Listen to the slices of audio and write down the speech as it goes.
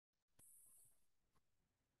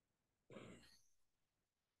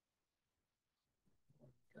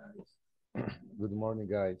Good morning,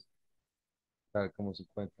 guys. ¿Cómo se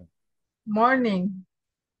encuentran? Morning.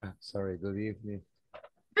 Sorry, good evening.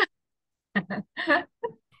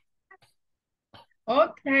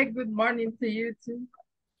 Okay, good morning to you too.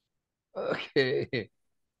 Okay.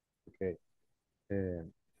 Okay.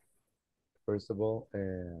 Um, First of all,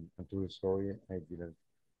 I'm truly sorry I didn't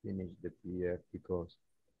finish the PDF because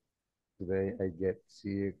today I get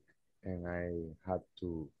sick and I had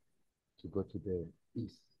to go to the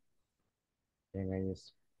east and I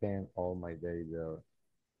spent all my day there.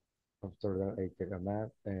 After that, I take a nap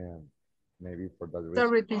and maybe for that reason.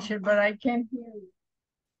 Sorry, teacher, but I can't hear you.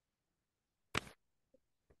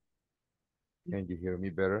 Can you hear me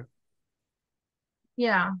better?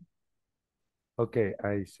 Yeah. Okay,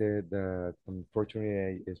 I said that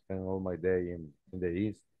unfortunately I spent all my day in the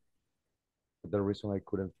east. The reason I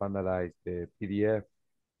couldn't finalize the PDF,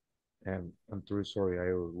 and I'm truly sorry.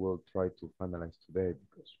 I will try to finalize today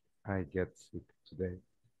because I get sick today.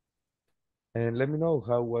 And let me know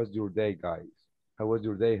how was your day, guys. How was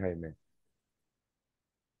your day, Jaime?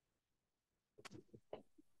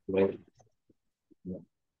 Well, yeah.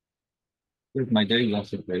 With my day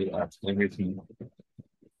yesterday, everything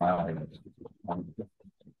I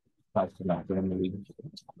passed to my family.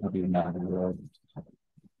 I've been out of the world.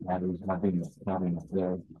 Having a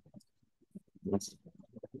good. Yes.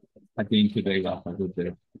 I think today was a good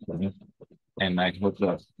day for me, and I hope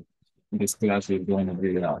that this class is going to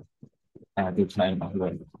be a good time as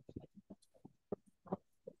well.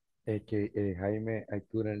 AKA Jaime, I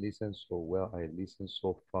couldn't listen so well. I listened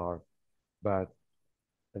so far, but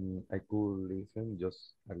I could listen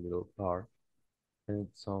just a little part. And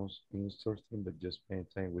it sounds interesting, but just spend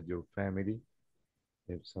time with your family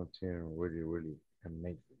is something really, really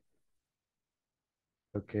amazing.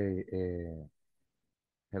 Okay,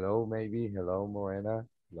 hello, maybe. Hello, Morena.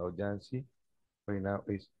 Hello, Jancy. Right now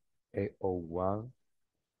it's 8:01,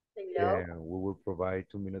 Hello. and we will provide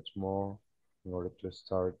 2 minutes more in order to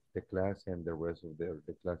start the class and the rest of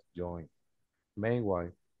the class join.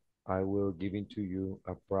 Meanwhile, I will give it to you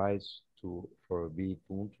a prize for be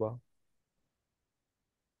punctual,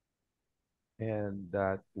 and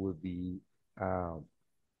that will be um,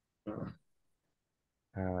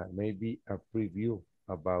 maybe a preview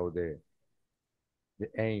about the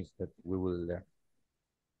aims that we will learn.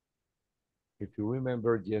 If you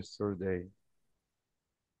remember yesterday,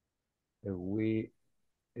 uh, we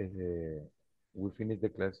uh, we finished the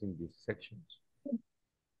class in these sections,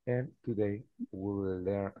 and today we will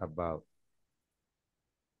learn about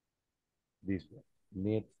this one: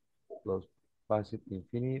 needs plus passive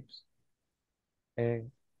infinitives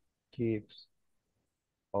and keeps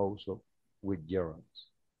also with gerunds.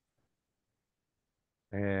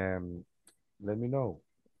 And let me know.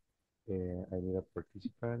 I need a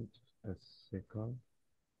participant. A second.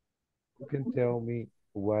 Who can tell me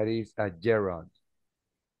what is a gerund?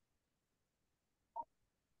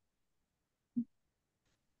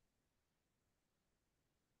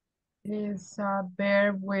 Is a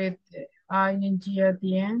verb with ing at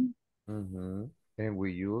the end. Mm-hmm. And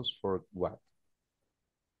we use for what?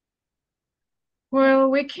 Well,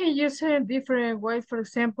 we can use it in different ways. For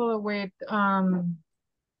example, with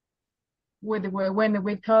when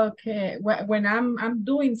we talk when I'm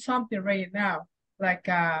doing something right now, like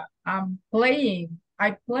I'm playing.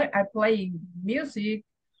 I play music,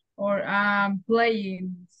 or I'm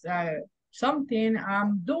playing something.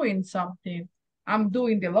 I'm doing something. I'm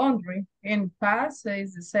doing the laundry. In past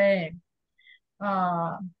is the same.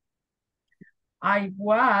 Uh, I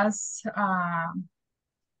was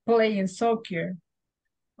playing soccer.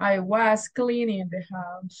 I was cleaning the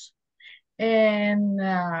house. And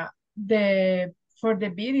the for the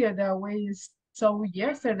video that we saw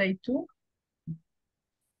yesterday too,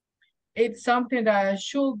 it's something that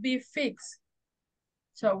should be fixed.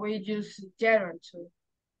 So we use gerund to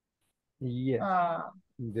Yes, uh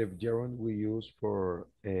the gerund we use for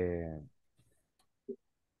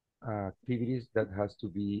activities that has to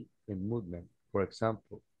be in movement. For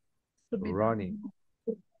example, to be running.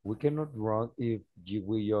 done. We cannot run if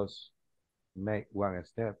we just make one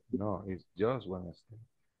step. No, it's just one step.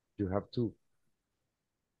 You have to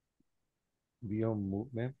be on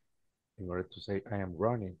movement in order to say I am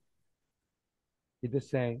running. It's the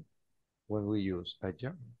same when we use a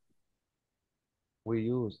gerund. We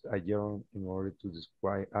use a gerund in order to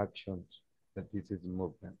describe actions that this is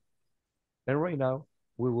movement. And right now,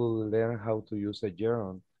 we will learn how to use a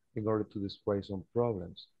gerund in order to describe some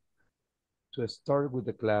problems. To start with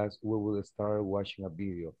the class, we will start watching a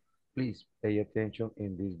video. Please pay attention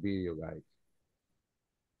in this video, guys.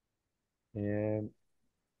 And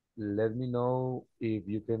let me know if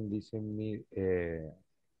you can listen me.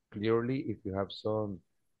 clearly. If you have some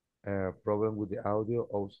problem with the audio,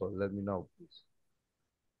 also let me know, please.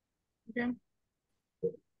 Okay.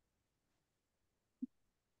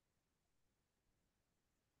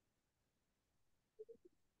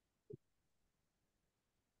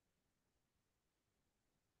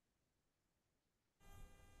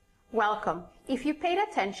 Welcome. If you paid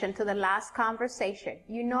attention to the last conversation,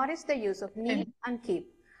 you noticed the use of need and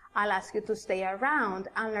keep. I'll ask you to stay around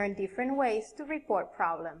and learn different ways to report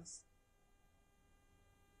problems.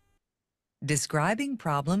 Describing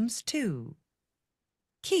problems 2.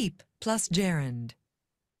 Keep plus gerund.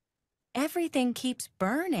 Everything keeps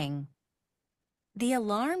burning. The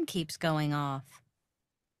alarm keeps going off.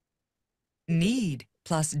 Need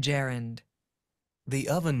plus gerund. The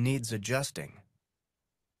oven needs adjusting.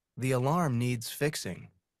 The alarm needs fixing.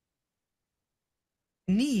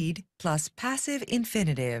 Need plus passive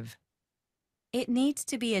infinitive. It needs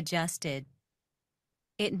to be adjusted.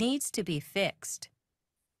 It needs to be fixed.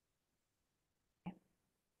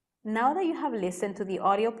 Now that you have listened to the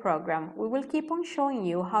audio program, we will keep on showing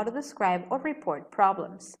you how to describe or report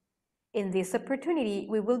problems. In this opportunity,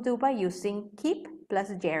 we will do by using keep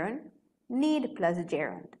plus gerund, need plus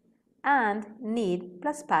gerund, and need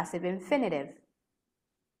plus passive infinitive.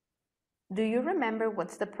 Do you remember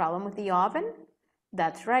what's the problem with the oven?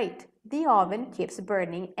 That's right, the oven keeps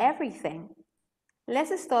burning everything.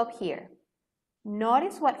 Let's stop here.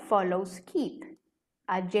 Notice what follows keep,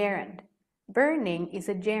 a gerund. Burning is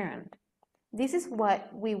a gerund. This is what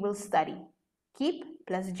we will study. Keep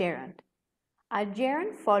plus gerund. A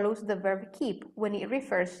gerund follows the verb keep when it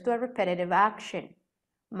refers to a repetitive action.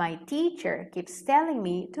 My teacher keeps telling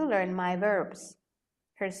me to learn my verbs.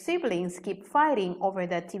 Her siblings keep fighting over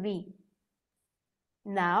the TV.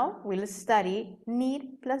 Now we'll study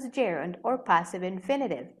need plus gerund or passive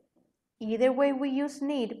infinitive. Either way we use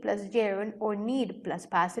need plus gerund or need plus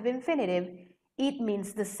passive infinitive, it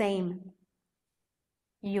means the same.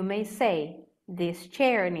 You may say, this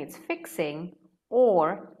chair needs fixing,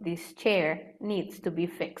 or this chair needs to be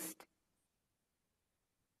fixed.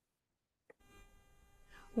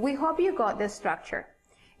 We hope you got the structure.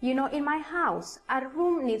 You know, in my house, a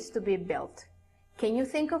room needs to be built. Can you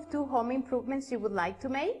think of 2 home improvements you would like to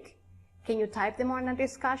make? Can you type them on a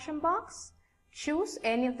discussion box? Choose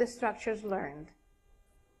any of the structures learned.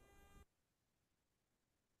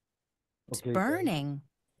 It's Okay, burning.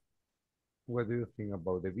 what do you think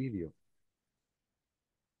about the video?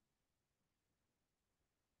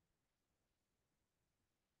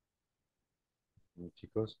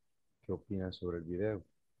 Chicos, ¿qué opinan sobre el video?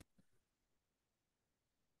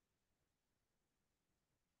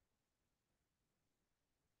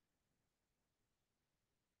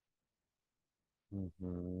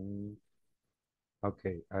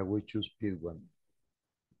 Okay, I will choose pick one.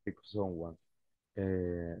 Pick someone.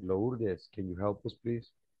 Lourdes, can you help us,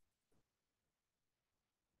 please?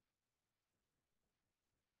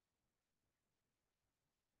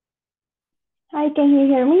 Hi, can you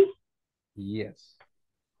hear me? Yes.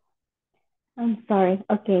 I'm sorry.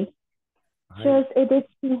 Okay. Hi. Just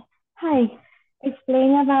hi.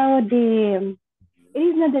 Explain about it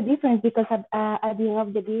is not the difference because at the end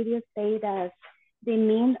of the video say that the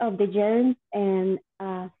meaning of the gerunds and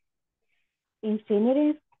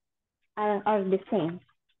infinitive are the same.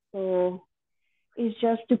 So it's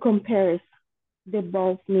just to compare the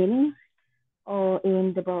both meanings or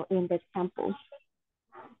in the examples.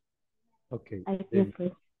 Okay. I think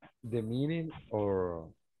so. The meaning or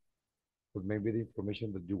maybe the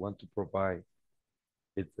information that you want to provide,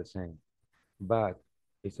 it's the same, but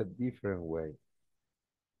it's a different way.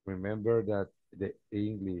 Remember that the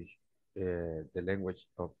English, the language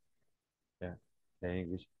of the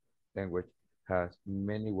English language has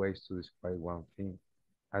many ways to describe one thing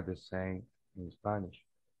at the same in Spanish.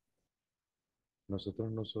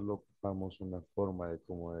 Nosotros no solo ocupamos una forma de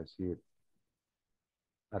cómo decir,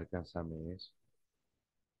 alcánzame eso.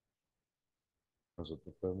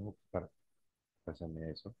 Nosotros podemos ocupar,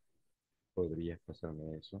 pásame eso, podrías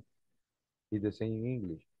pasarme eso. It's the same in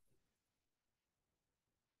English.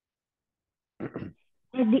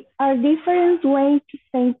 Are different ways to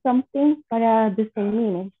say something para the same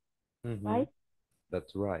meaning, right?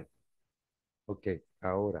 That's right. Ok,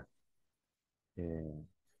 ahora,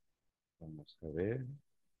 vamos a ver.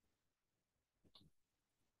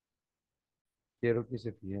 Quiero que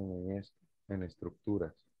se fijen en esto, en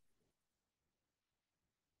estructuras.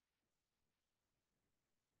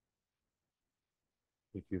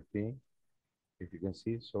 If you can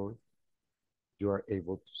see, sorry, you are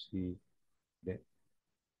able to see the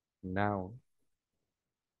noun,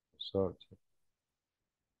 subject,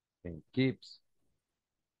 and keeps,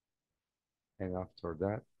 and after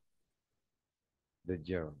that, the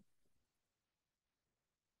gerund.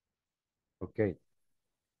 Okay.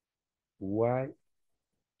 Why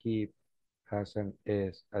keep has an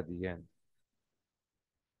S at the end?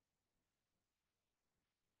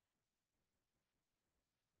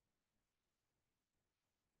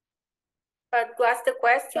 But what's the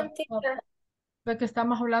question, teacher? Porque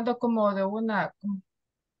estamos hablando como de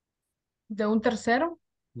de un tercero.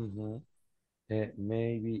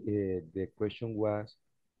 Maybe the question was,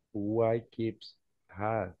 why keeps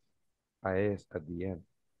has a S at the end?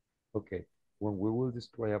 Okay, when we will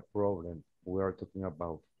describe a problem, we are talking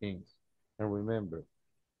about things. And remember,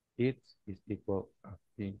 it is equal a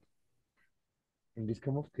thing. In this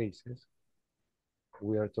kind of cases,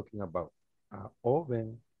 we are talking about an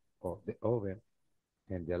oven or the oven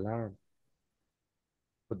and the alarm.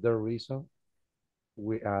 For the reason,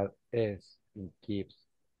 we add S in keeps.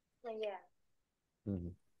 Yeah.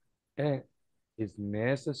 And it's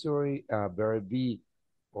necessary a verb be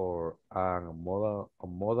or a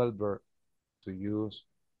modal verb to use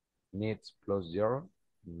needs plus zero?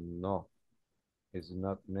 No, it's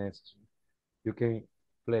not necessary. You can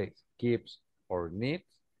place keeps or needs,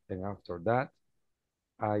 and after that,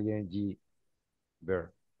 ing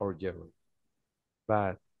verb or zero.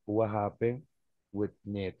 But what happened with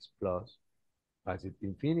needs plus passive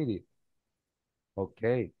infinitive?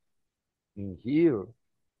 Okay, in here,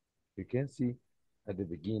 you can see at the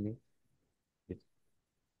beginning, it's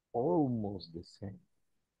almost the same.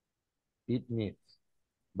 It needs.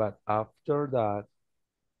 But after that,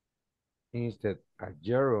 instead a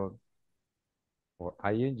gerund or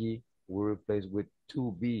ing, we replace with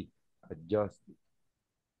to be adjusted,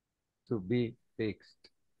 to be fixed.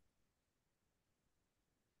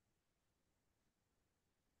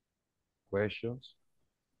 Questions?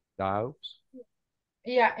 Doubts?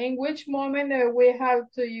 Yeah, in which moment we have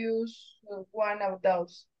to use one of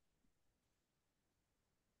those?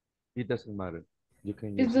 It doesn't matter. You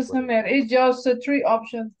can It use doesn't matter. It's just three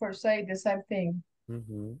options for say the same thing.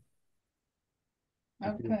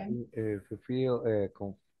 Okay. If you feel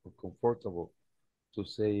comfortable to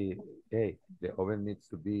say, hey, the oven needs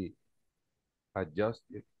to be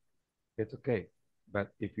adjusted, it's okay.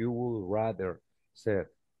 But if you would rather say,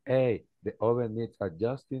 hey, the oven needs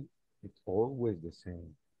adjusting, it's always the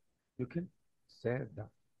same. You can say that.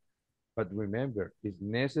 But remember, it's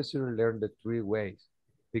necessary to learn the three ways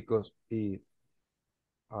because if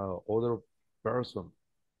other person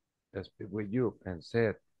speak with you and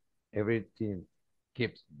said everything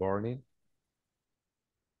keeps burning,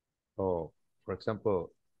 or for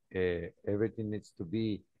example, everything needs to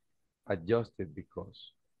be adjusted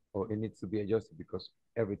because, or it needs to be adjusted because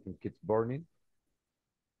everything keeps burning,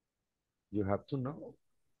 you have to know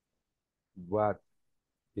what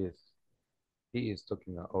is he is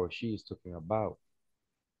talking or she is talking about,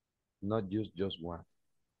 not just one.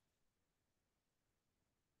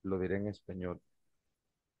 Lo diré en español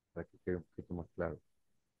para que quede un poquito más claro.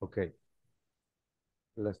 Ok,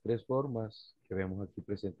 las tres formas que vemos aquí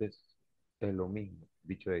presentes es lo mismo,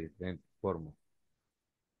 dicho de diferentes formas.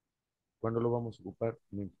 ¿Cuándo lo vamos a ocupar?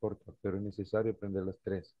 No importa, pero es necesario aprender las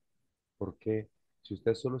tres. Porque si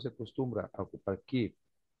usted solo se acostumbra a ocupar keep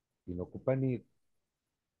y no ocupa need,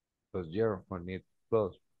 plus gerund o need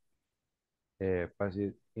plus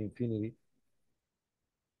passive infinity,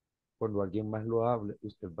 cuando alguien más lo hable,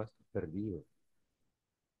 usted va a estar perdido.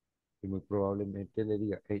 Y muy probablemente le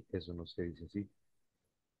diga, hey, eso no se dice así.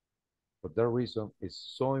 For that reason, it's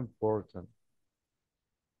so important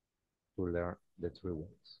to learn the three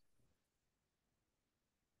ways.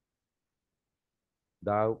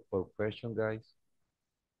 Doubt or question, guys?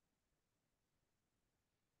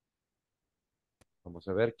 Vamos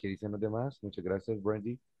a ver qué dicen los demás. Muchas gracias,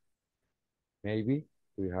 Brandy. Maybe,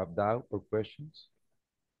 do you have doubt or questions?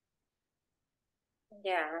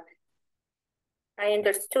 Yeah. I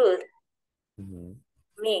understood. I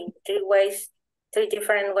mean, three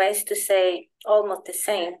different ways to say almost the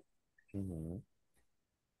same.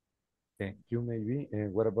 Thank you, maybe.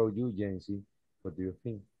 And what about you, Jancy? What do you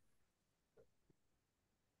think?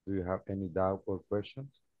 Do you have any doubt or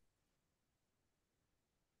questions?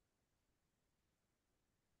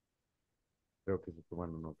 Creo que se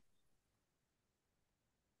toman nota.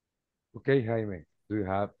 Okay, Jaime, do you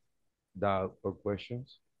have doubt or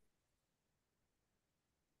questions?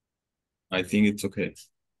 I think it's okay.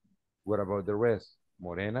 What about the rest?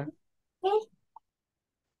 Morena?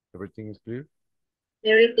 Everything is clear?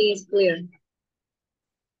 Everything is clear.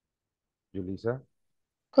 Julissa?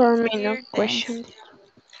 For me, no questions.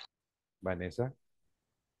 Vanessa?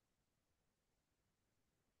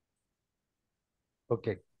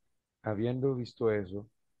 Ok, habiendo visto eso,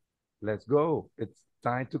 let's go. It's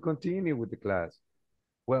time to continue with the class.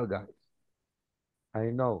 Well, guys, I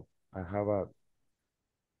know I have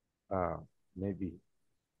a maybe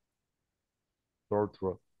sore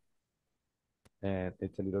throat, and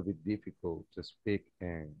it's a little bit difficult to speak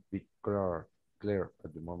and be clear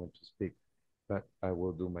at the moment to speak, but I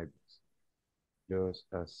will do my best. Just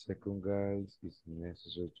a second, guys, it's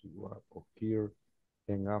necessary to go up here,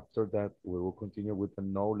 and after that, we will continue with the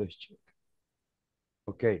knowledge check.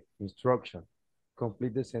 Okay, instruction.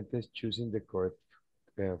 Complete the sentence choosing the correct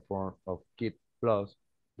form of keep plus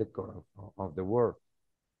the correct form of the word.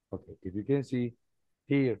 Okay, if you can see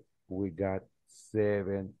here, we got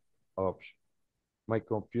 7 options. My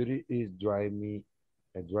computer is driving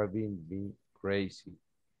me crazy.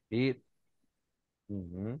 It,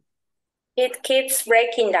 It keeps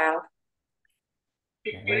breaking down.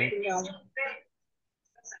 okay.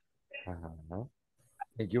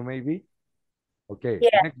 Thank you, maybe. Okay,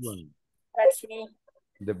 Yes, next one. that's me.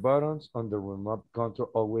 The buttons on the remote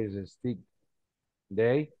control always stick.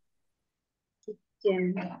 They Keep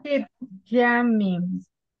jamming.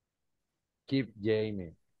 keep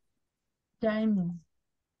jamming. Jamming.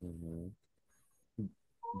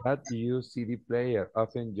 That use CD player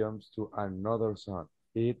often jumps to another song.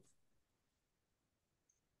 It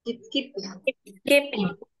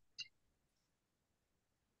Skipping.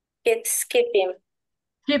 It's skipping.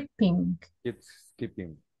 Skipping. keeps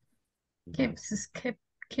skipping.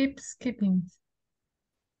 Keep skipping.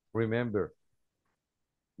 Remember,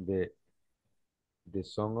 the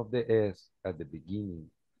song of the S at the beginning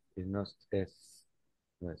is not S.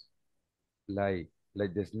 No, it's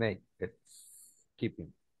like the snake. It's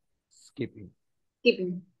skipping. Skipping.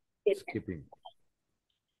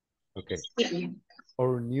 Okay.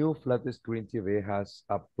 Our new flat screen TV has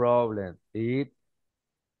a problem. It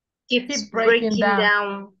Keep breaking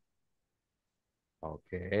down.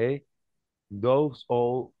 okay. Those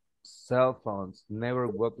old cell phones never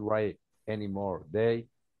work right anymore. They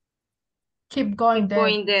Keep going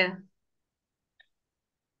there.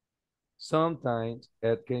 sometimes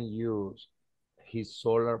Ed can use his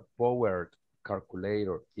solar powered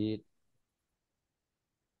calculator. It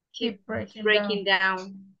Keep breaking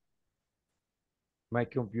down. my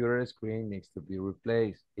computer screen needs to be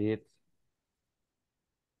replaced. It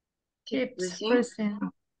keeps pressing.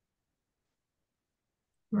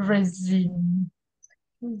 Resume.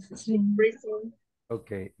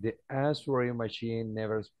 okay. The answering machine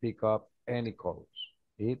never pick up any calls.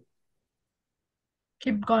 It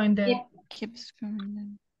Keep going there. Keeps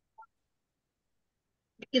going.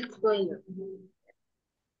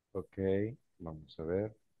 okay. Vamos a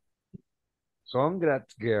ver.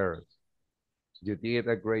 Congrats, girls. You did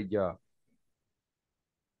a great job.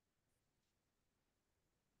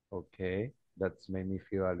 Okay, that's made me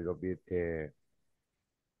feel a little bit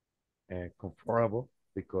comfortable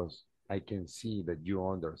because I can see that you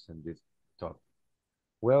understand this topic.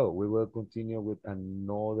 Well, we will continue with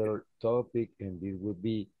another topic, and this will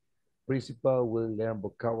be principal will learn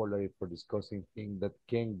vocabulary for discussing things that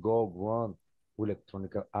can go wrong with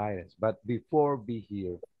electronic items. But before we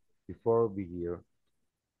here,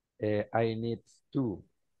 I need to,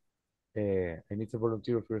 I need a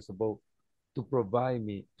volunteer first of all to provide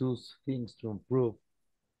me 2 things to improve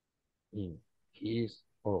in his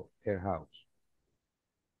or her house.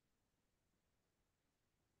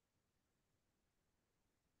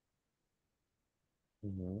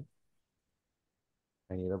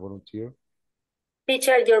 I need a volunteer.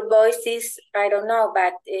 Teacher, your voice is, I don't know,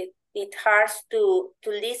 but it hurts to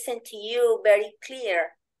listen to you very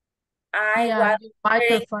clear. Yeah,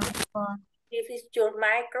 microphone. If it's your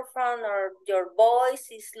microphone or your voice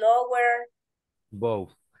is lower.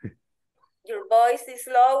 Both. Your voice is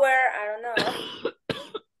lower, I don't know.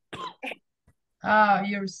 Ah,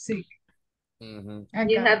 you're sick.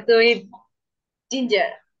 You have to eat ginger.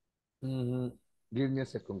 Give me a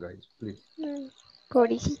second, guys, please.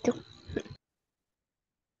 Pobrecito.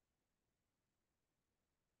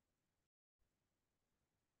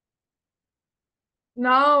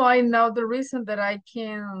 No, I know the reason that I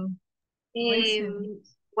can listen.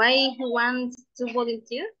 Why he wants to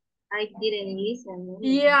volunteer? I didn't listen.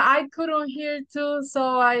 Yeah, I couldn't hear too,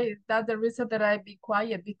 so that's the reason that I be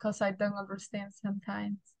quiet because I don't understand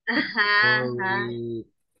sometimes.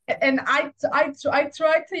 And I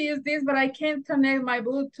try to use this, but I can't connect my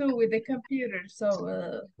Bluetooth with the computer,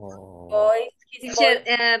 so. Teacher,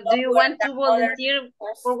 do you want to volunteer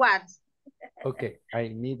for what? Okay, I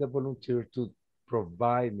need a volunteer to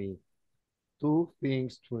provide me 2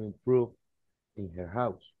 things to improve in her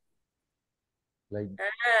house. Like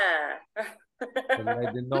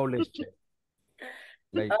the knowledge check.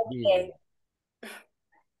 Like this.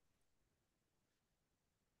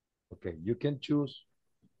 Okay, you can choose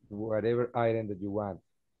whatever item that you want.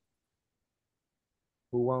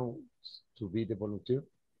 Who wants to be the volunteer?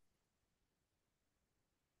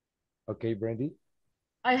 Okay, Brandy?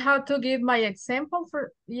 I have to give my example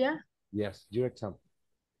for, yeah. Yes, your example.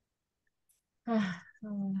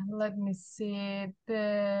 Let me see.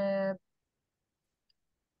 The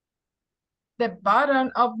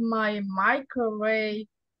button of my microwave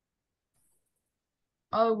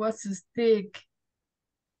always stick.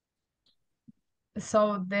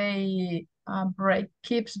 So they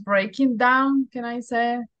keeps breaking down, can I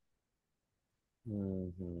say?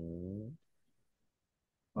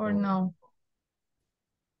 Or no?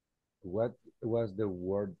 What was the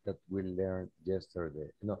word that we learned yesterday?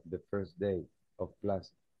 No, the first day of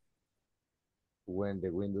class. When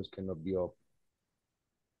the windows cannot be open.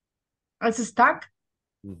 It's stuck.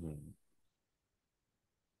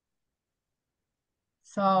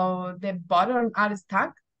 So the button are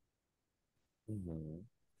stuck.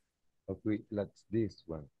 Okay, let's this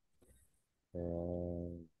one.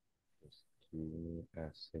 Just give me a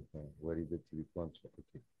second. Where is the TV control?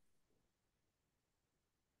 Okay.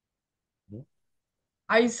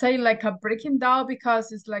 I say like a breaking down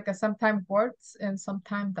because it's like a sometimes works and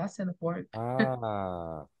sometimes doesn't work.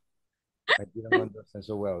 I didn't understand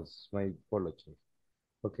so well. It's my apology.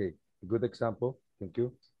 Okay, good example. Thank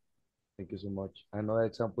you. Thank you so much. Another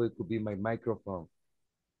example, it could be my microphone.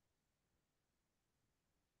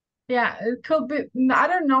 Yeah, it could be, I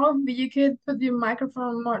don't know, you could put your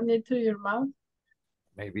microphone more near to your mouth.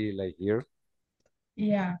 Maybe like here.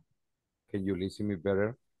 Yeah. Can you listen me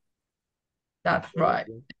better? That's right.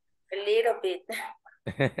 A little bit.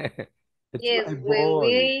 It's yes, my when voice.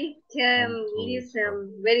 we can I'm so listen sorry.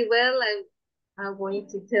 very well, I'm going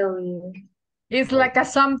to tell you. It's like a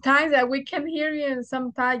sometimes that we can hear you and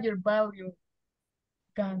sometimes your volume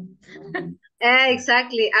gone.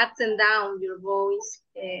 Exactly, ups and down your voice.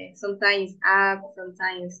 Sometimes up,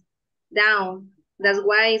 sometimes down. That's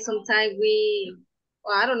why sometimes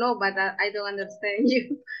well, I don't know, but I don't understand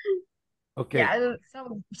you. Okay. Yeah,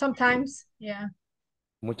 sometimes, yeah.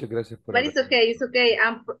 Muchas gracias por But it's okay, it's okay.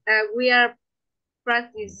 We are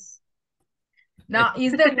practice. Now,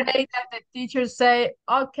 is the way that the teachers say,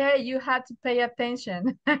 okay, you had to pay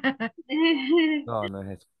attention. No, no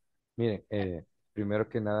es eso. Miren, primero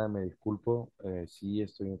que nada me disculpo, sí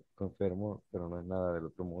estoy enfermo, pero no es nada del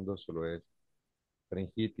otro mundo, solo es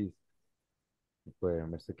faringitis. Pues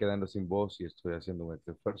me estoy quedando sin voz y estoy haciendo un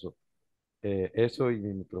esfuerzo. Eso y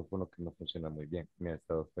mi micrófono que no funciona muy bien, me ha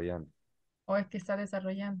estado fallando. O es que está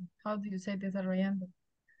desarrollando. How do you say desarrollando?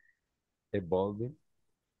 Evolving.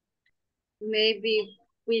 Maybe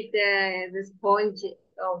with the sponge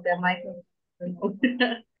of the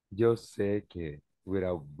microphone. Yo sé que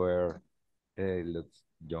without bear, it looks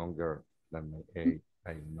younger than my age.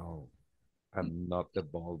 I know. I'm not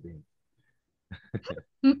evolving.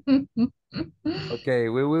 Okay,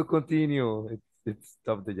 we will continue. It's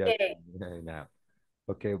stop the chat right now.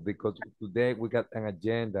 Okay, because today we got an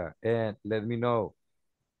agenda and let me know.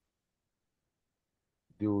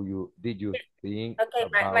 Did you think Okay,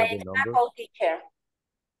 about my the numbers? example, teacher.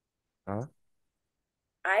 Huh?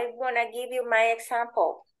 I want to give you my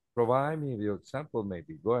example. Provide me your example,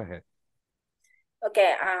 maybe. Go ahead.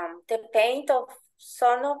 Okay, the paint of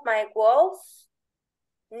some of my walls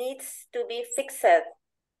needs to be fixed.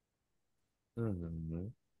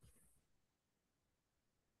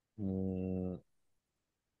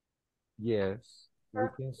 Yes, we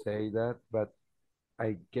can say that, but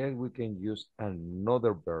I guess we can use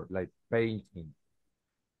another verb like painting.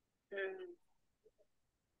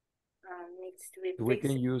 Needs to be We fixed.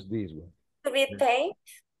 can use this one. To be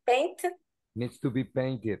painted. Needs to be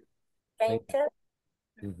painted. Painted.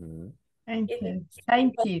 Painted.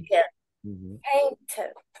 Painted.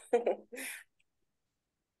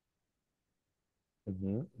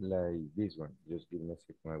 Like this one. Just give me a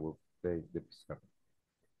second. I will play the pizarra.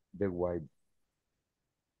 The white.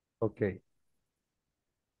 Okay.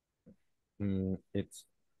 It's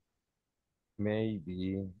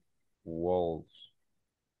maybe walls.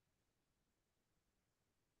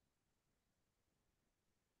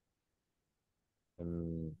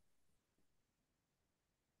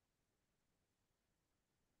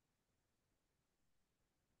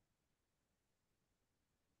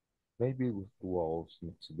 Maybe with walls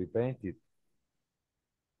needs to be painted.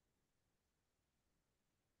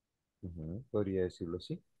 Podría decirlo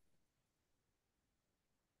así.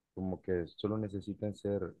 Como que solo necesitan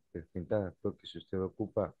ser pintadas, porque si usted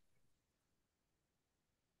ocupa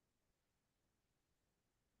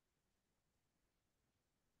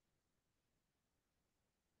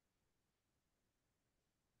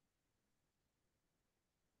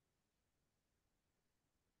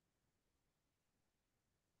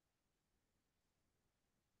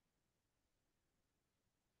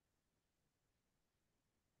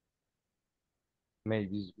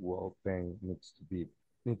maybe this wall paint needs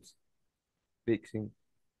fixing.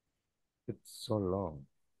 It's so long,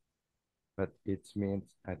 but it means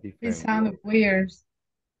a It different sounded way. weird.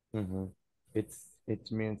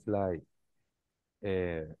 It means like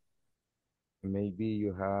maybe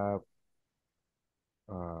you have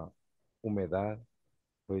humedad,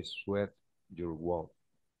 pues sweat your wall.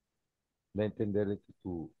 Da a entender de que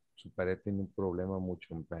su pared tiene un problema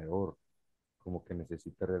mucho peor, como que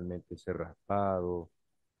necesita realmente ser raspado,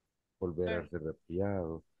 volver a ser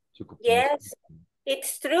rapillado. Se ocupa un Yes,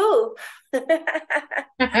 it's true.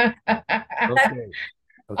 Okay.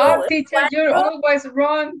 Oh, Or teacher, one you're room, always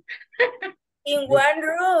wrong. in one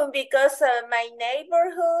room because my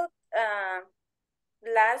neighborhood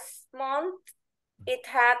last month it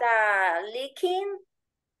had a leaking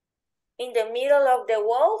in the middle of the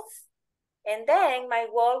walls, and then my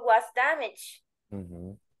wall was damaged.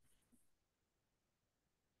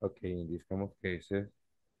 Okay, in this kind of cases,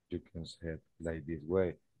 you can say it like this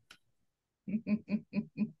way.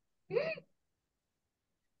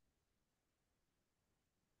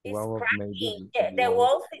 It's One of cracking. maybe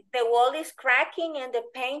The wall is cracking and the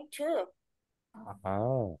paint too.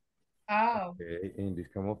 Oh. Oh. Okay, in this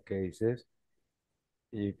kind of cases,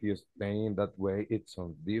 if you explain that way, it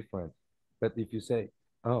sounds different. But if you say,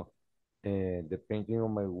 oh, the painting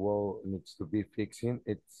on my wall needs to be fixing,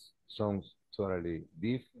 it sounds totally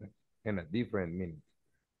different and a different meaning.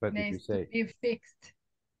 But if you Needs to say, be fixed.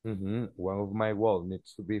 one of my wall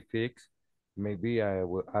needs to be fixed, maybe I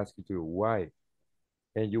will ask you to why.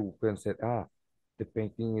 And you can say, the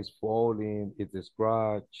painting is falling, it's a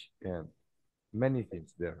scratch, and many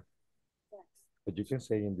things there. Yes. But you can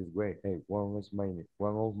say in this way, hey, one of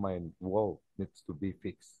my wall needs to be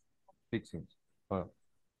fixing.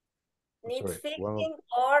 Needs Sorry, fixing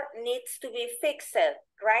or needs to be fixed,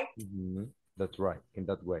 right? That's right, in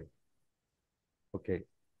that way. Okay,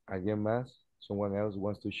 ¿alguien más? Someone else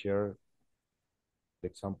wants to share the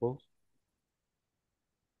examples?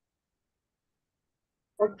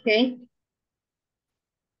 Okay.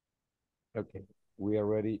 Okay, we are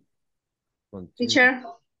ready. Teacher,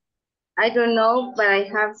 I don't know, but I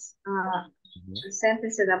have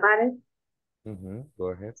sentences about it.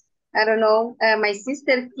 Go ahead. I don't know. My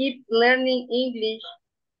sister keeps learning English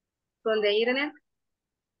from the internet.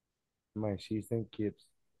 My sister keeps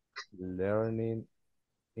learning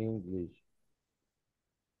English.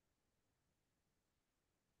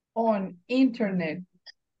 On internet.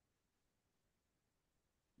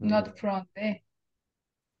 Not from there.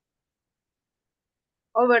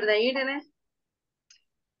 Over the internet.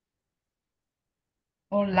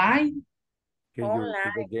 Online. Can you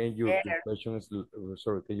repeat again? Your question is,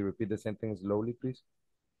 sorry, can you repeat the sentence slowly, please?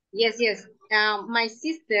 Yes. My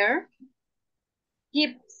sister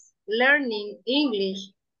keeps learning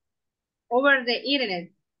English over the internet.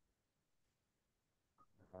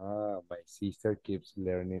 My sister keeps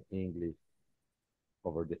learning English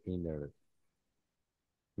over the internet.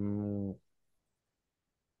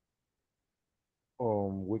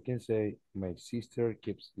 We can say my sister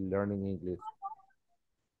keeps learning English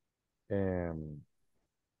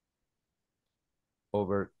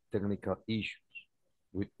over technical issues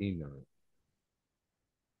with internet.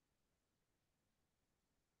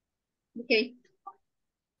 Okay.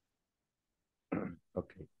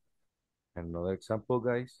 Okay. Another example,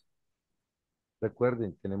 guys.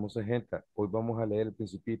 Recuerden, tenemos agenda. Hoy vamos a leer el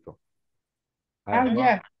Principito.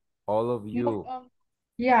 Yeah. All of you.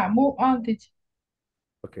 Move on, teacher.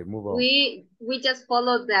 Okay, move on. We just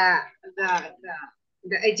follow the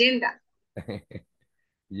agenda.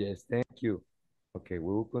 Yes, thank you. Okay,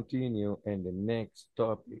 we will continue, and the next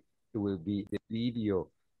topic will be the video.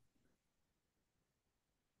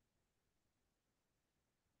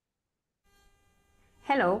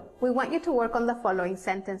 Hello, we want you to work on the following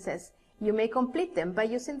sentences. You may complete them by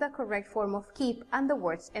using the correct form of keep and the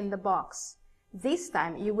words in the box. This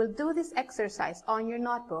time, you will do this exercise on your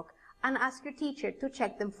notebook and ask your teacher to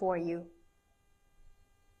check them for you.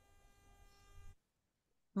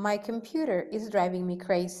 My computer is driving me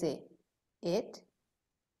crazy. It.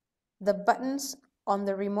 The buttons on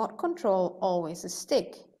the remote control always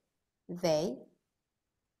stick. They.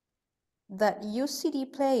 That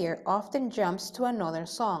UCD player often jumps to another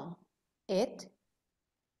song. It.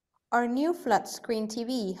 Our new flat screen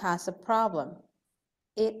TV has a problem.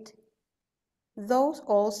 It. Those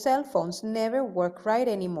old cell phones never work right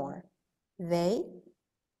anymore. They.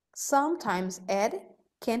 Sometimes Ed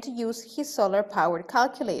can't use his solar-powered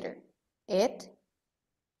calculator. It.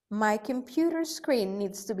 My computer screen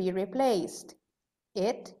needs to be replaced.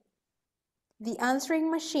 It. The answering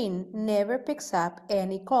machine never picks up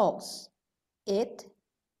any calls. It.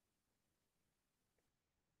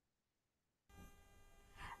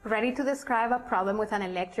 Ready to describe a problem with an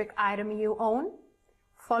electric item you own?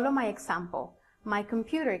 Follow my example. My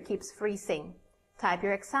computer keeps freezing. Type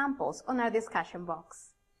your examples on our discussion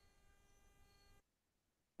box.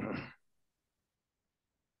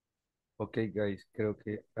 Okay, guys,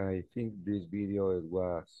 I think this video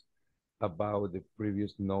was about the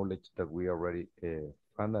previous knowledge that we already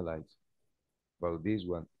analyzed about this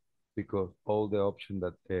one, because all the options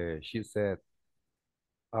that she said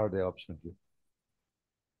are the options here.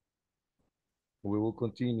 We will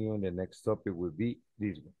continue, and the next topic will be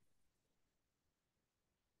this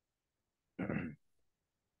one.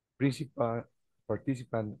 Principal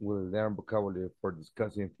participant will learn vocabulary for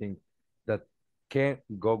discussing things that can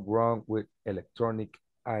go wrong with electronic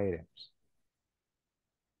items.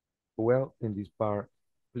 Well, in this part,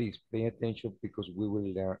 please pay attention because we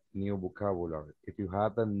will learn new vocabulary. If you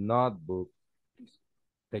have a notebook, please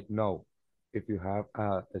take note. If you have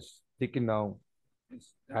a sticky note,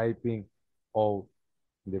 please typing all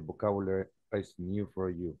the vocabulary is new for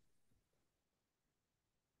you.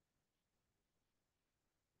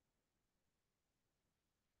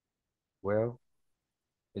 Well,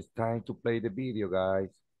 it's time to play the video, guys.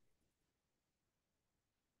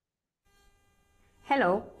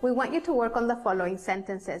 Hello, we want you to work on the following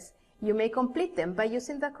sentences. You may complete them by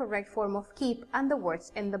using the correct form of keep and the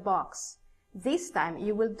words in the box. This time,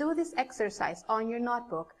 you will do this exercise on your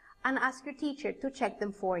notebook and ask your teacher to check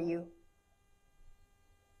them for you.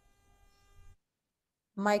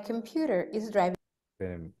 My computer is driving.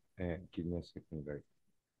 Give me a second, guys.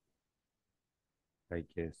 I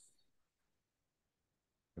guess.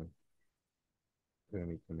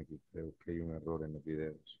 Permítame que creo que hay un error en los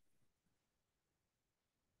videos.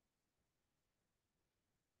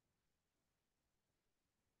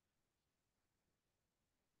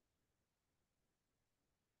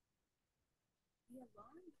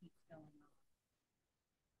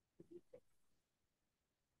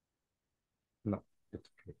 No, it's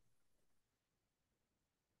okay.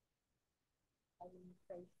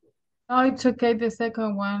 Oh, it's okay. The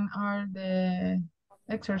second one are the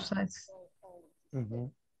exercise.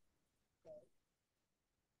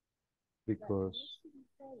 Because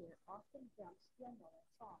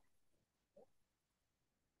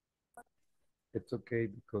it's okay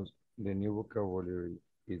because the new vocabulary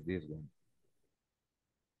is this one.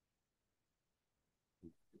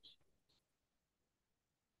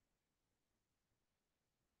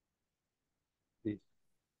 This.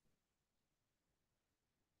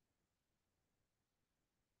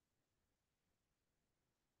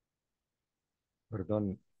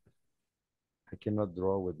 Pardon, I cannot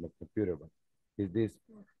draw with my computer, but is this?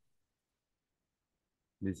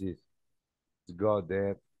 This is go,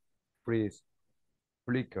 dead, freeze,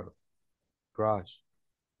 flicker, crash,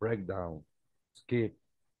 breakdown, skip,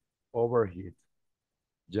 overheat,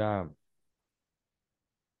 jam.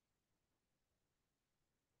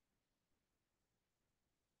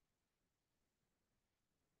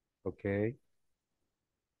 Okay.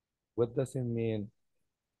 What does it mean,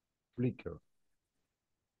 flicker?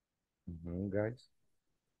 Guys.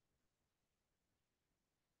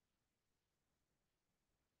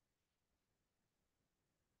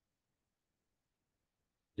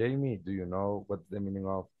 Jamie, do you know what's the meaning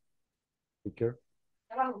of flicker?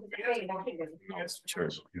 Sure.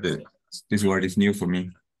 This word is new for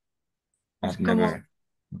me. I've never.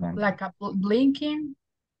 Like a blinking.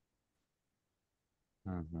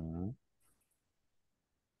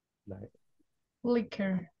 Like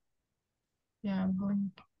Flicker. Yeah,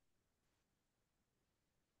 blink.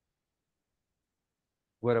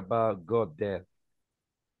 What about go dead?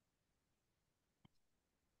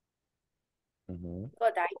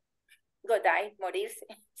 Go die, morirse.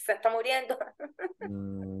 Se está muriendo.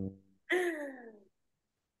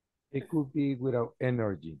 It could be without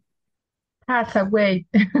energy. Pass away.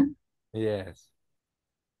 Yes.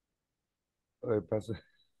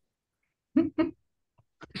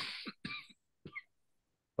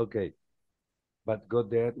 Okay. But go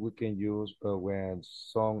dead we can use when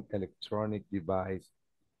some electronic device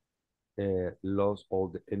lost all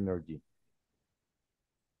the energy.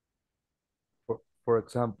 For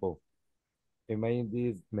example, imagine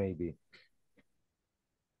this maybe.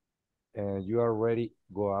 And you already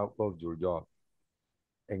go out of your job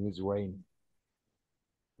and it's raining.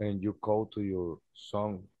 And you call to your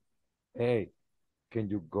son, hey, can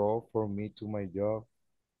you go for me to my job?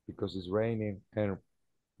 Because it's raining and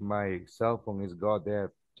my cell phone is got dead,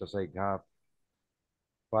 just I have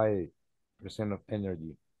 5% of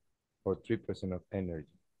energy or 3% of energy.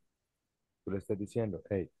 Tú le estás diciendo,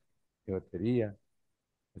 hey, mi batería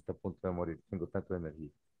está a punto de morir, tengo tanta energía.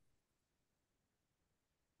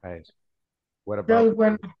 A eso. What about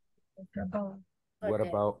when what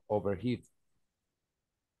about overheat?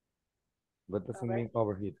 What does it mean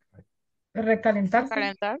overheat? recalentarse.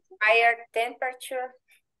 Calentarse. Higher temperature.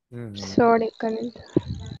 Sobrecalentar.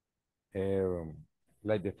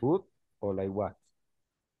 Like the food or like what?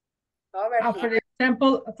 Overheat.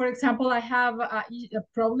 For example, I have a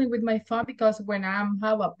problem with my phone because when I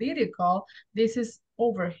have a video call, this is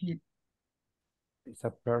overheat. It's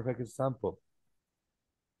a perfect example.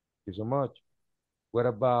 Thank you so much. What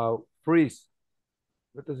about freeze?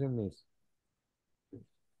 What does it mean?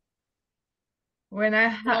 When I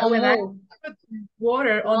put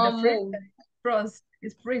water on the frost,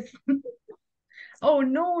 it's freeze. Oh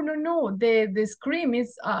no! The screen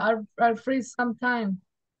is are freeze sometime.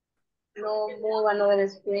 No move another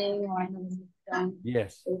screen or another time.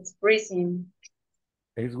 Yes. It's freezing.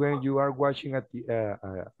 It's when you are watching a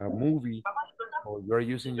movie or you are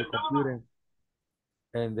using your computer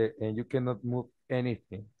and you cannot move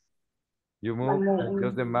anything. You move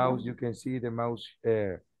just the mouse. You can see the mouse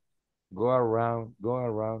go around,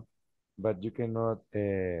 but you cannot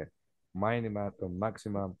minimize or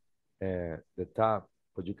maximum the tab,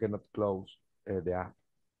 but you cannot close the app.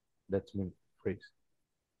 That's mean freeze.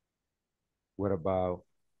 What about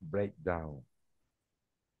breakdown?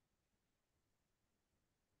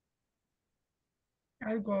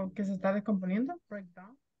 Algo que se está descomponiendo,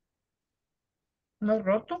 breakdown. No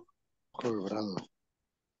roto. Quebrado.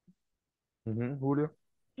 Julio.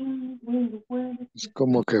 Es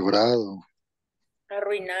como quebrado.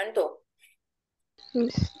 Arruinando.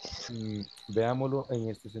 Veámoslo en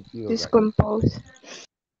este sentido. Discompose.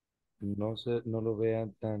 No lo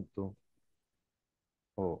vean tanto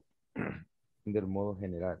del modo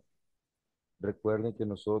general. Recuerden que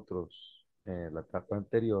nosotros en la etapa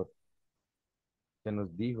anterior se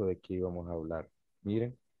nos dijo de qué íbamos a hablar.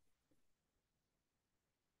 Miren.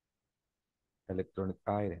 Electronic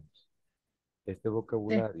items. Este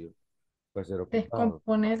vocabulario puede ser ocupado.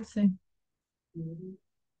 Descomponerse.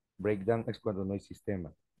 Breakdown es cuando no hay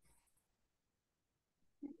sistema.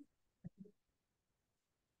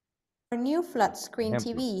 Our new flat screen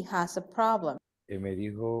TV has a problem. Me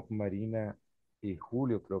dijo Marina y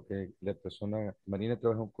Julio, creo que la persona, Marina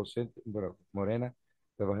trabaja en un call center, bueno, Morena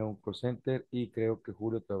trabaja en un call center y creo que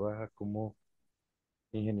Julio trabaja como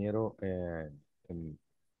ingeniero en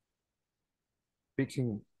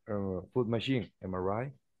fixing food machine, am I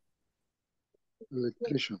right?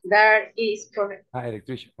 Electrician. That is correct.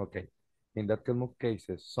 Electrician, okay. In that kind of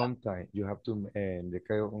cases, sometimes you have to, in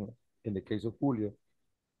the case of Julio,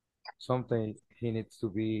 sometimes he needs to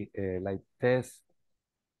be like test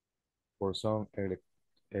for some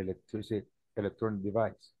electronic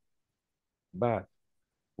device. But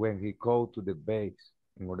when he go to the base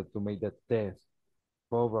in order to make that test,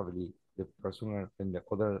 probably the person in the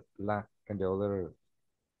other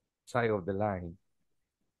side of the line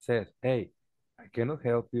says, "Hey, I cannot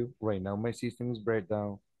help you right now. My system is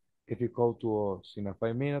breakdown. If you call to us in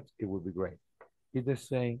 5 minutes, it would be great." It's the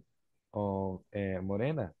same on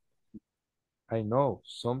Morena. I know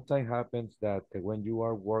sometimes happens that when you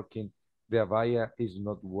are working, the Avaya is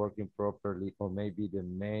not working properly, or maybe the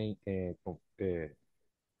main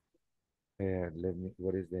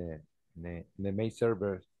what is the main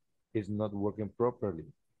server is not working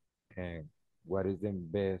properly. And what is the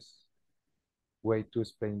best way to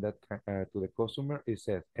explain that to the customer? It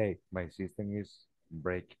says, "Hey, my system is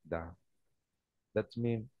breakdown." That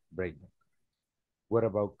means breakdown. What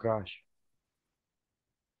about crash?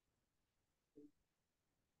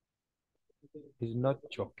 It's not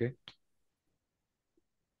choque.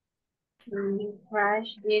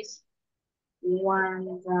 Crash is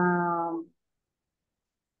when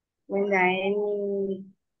any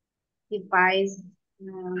device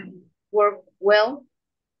work well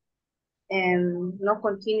and not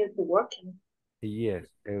continue to working. Yes,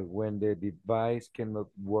 when the device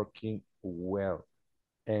cannot working well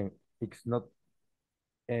and it's not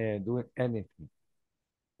doing anything.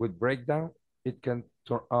 With breakdown, it can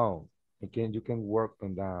turn on. You can work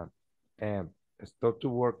on that and start to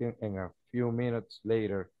working, and a few minutes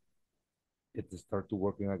later, it start to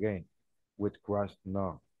working again. With crash,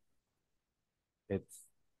 no. It's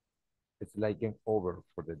like an over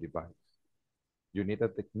for the device. You need a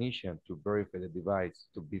technician to verify the device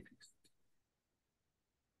to be fixed.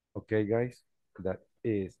 Okay, guys, that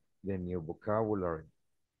is the new vocabulary.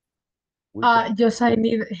 Just I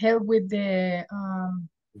need help with the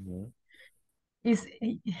is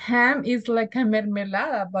ham is like a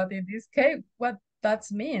mermelada, but in this case, what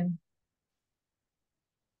that's mean?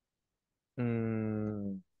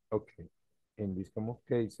 Okay. In these kind of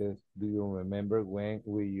cases, do you remember when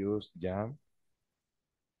we used jam?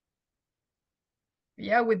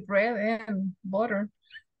 Yeah, with bread and butter.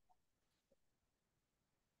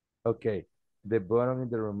 Okay, the button in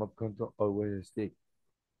the remote control always stick.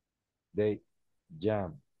 They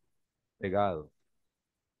jam, pegado.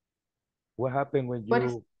 What happens when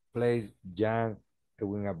you place jam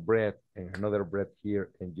with a bread and another bread here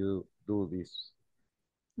and you do this?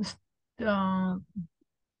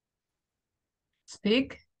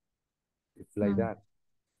 Stick. It's like that.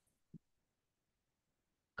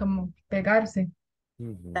 Como pegarse.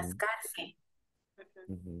 Tascarse.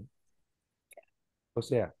 O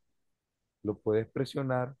sea, lo puedes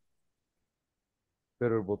presionar,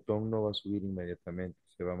 pero el botón no va a subir inmediatamente.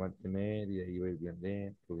 Se va a mantener y ahí va a ir bien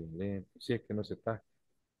lento, bien lento. Si es que no se está.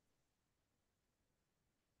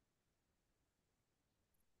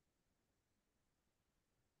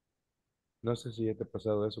 No sé si ya te ha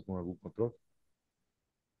pasado eso con algún control.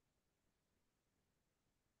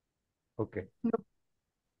 Ok. No.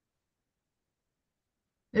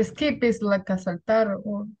 Skip is like a saltar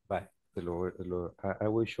or... Bye. I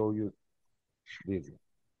will show you this.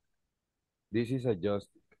 This is a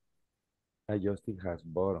joystick. A joystick has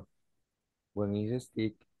bottom. When it's a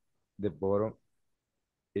stick, the bottom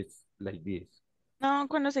is like this. No,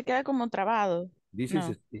 cuando se queda como trabado. This is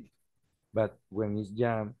No. a stick. But when it's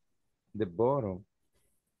jammed, the bottom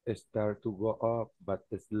start to go up, but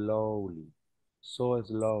slowly. So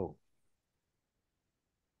slow.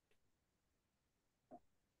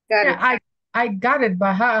 Got Yeah, it. I got it,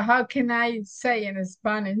 but how can I say in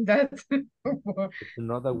Spanish that? It's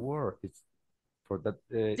another word. It's for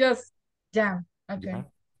that. Just jam. Okay. Jam.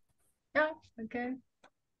 Yeah, okay.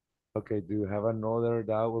 Okay, do you have another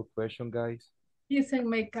doubt or question, guys? Using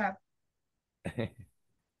makeup.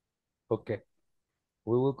 Okay,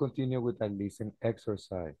 we will continue with a listen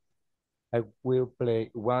exercise. I will play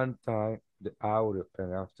one time the audio,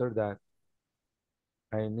 and after that,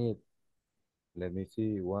 I need, let me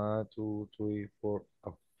see, 1, 2, 3, 4,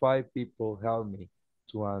 5 people help me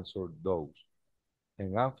to answer those.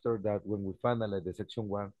 And after that, when we finalize the section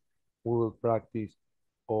 1, we will practice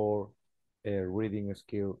our reading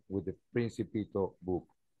skill with the Principito book.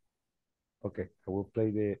 Okay, I will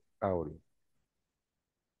play the audio.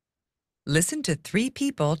 Listen to 3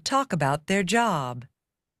 people talk about their job.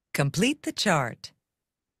 Complete the chart.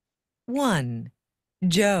 1.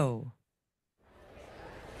 Joe.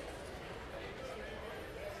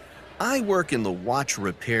 I work in the watch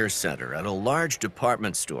repair center at a large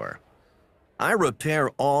department store. I repair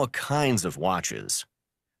all kinds of watches.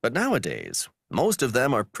 But nowadays, most of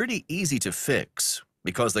them are pretty easy to fix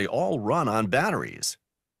because they all run on batteries.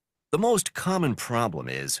 The most common problem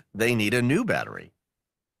is they need a new battery.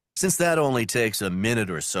 Since that only takes a minute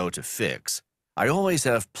or so to fix, I always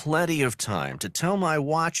have plenty of time to tell my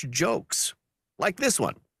watch jokes, like this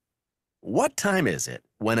one. What time is it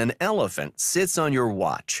when an elephant sits on your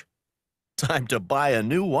watch? Time to buy a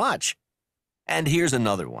new watch. And here's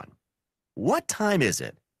another one. What time is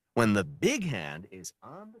it when the big hand is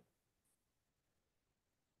on the...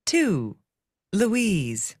 2.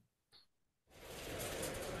 Louise.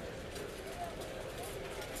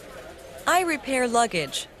 I repair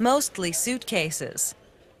luggage, mostly suitcases.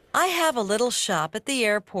 I have a little shop at the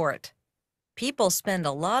airport. People spend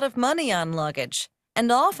a lot of money on luggage,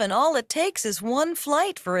 and often all it takes is one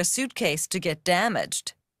flight for a suitcase to get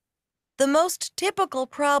damaged. The most typical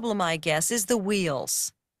problem, I guess, is the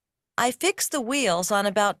wheels. I fix the wheels on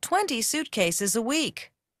about 20 suitcases a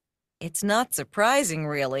week. It's not surprising,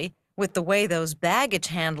 really, with the way those baggage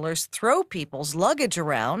handlers throw people's luggage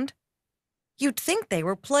around. You'd think they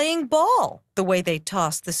were playing ball, the way they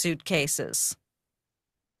toss the suitcases.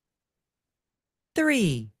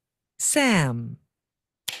 3. Sam.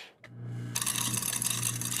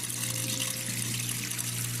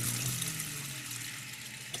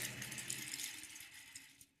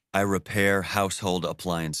 I repair household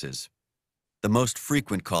appliances. The most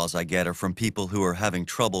frequent calls I get are from people who are having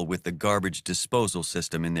trouble with the garbage disposal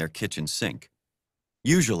system in their kitchen sink.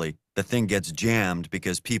 Usually, the thing gets jammed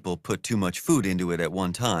because people put too much food into it at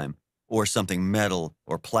one time, or something metal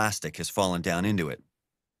or plastic has fallen down into it.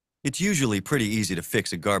 It's usually pretty easy to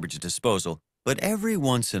fix a garbage disposal, but every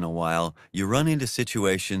once in a while, you run into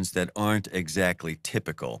situations that aren't exactly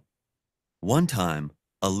typical. One time,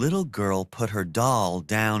 a little girl put her doll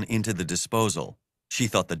down into the disposal. She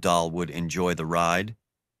thought the doll would enjoy the ride.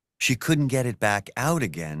 She couldn't get it back out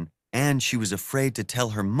again, and she was afraid to tell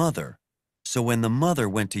her mother. So when the mother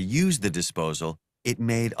went to use the disposal, it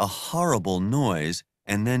made a horrible noise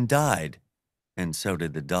and then died. And so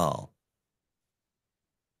did the doll.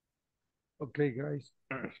 Okay, guys.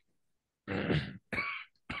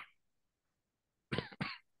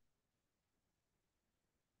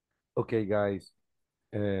 Okay, guys.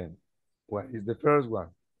 What is the first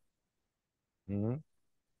one? Mhm.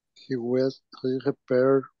 He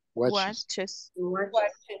repair watches.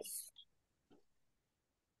 Watches.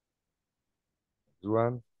 This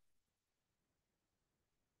one.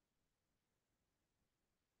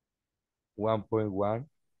 1.1.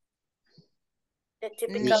 The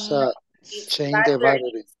typical It's change the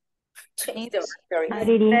battery. change the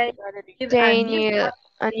battery. They need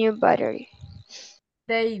a new battery.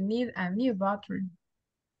 They need a new battery.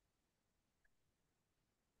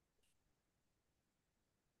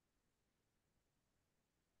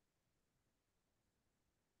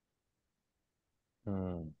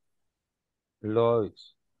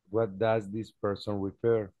 Lois, what does this person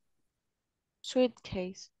refer?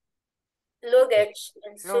 Suitcase. Luggage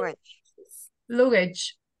and suitcases.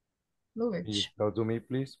 Luggage. Can you Luggage. spell to me,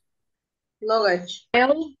 please? Luggage.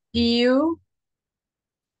 Luggage.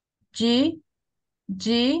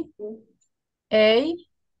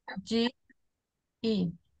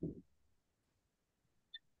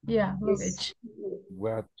 Yeah, luggage.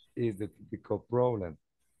 What is the typical problem?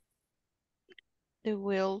 The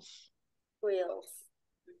wheels. Wheels.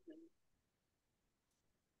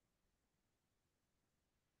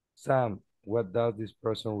 Sam, what does this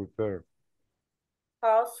person refer?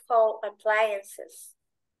 Household appliances.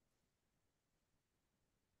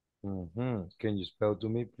 Can you spell to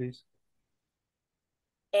me, please?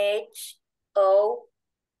 H-O-U.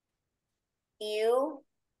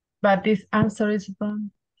 But this answer is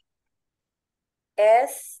wrong.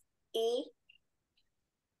 S-E.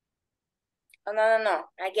 Oh, no.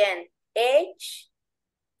 Again. H-O-S.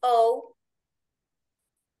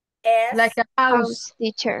 Like a house.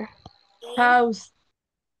 Teacher. House.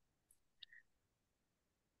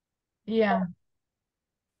 Yeah.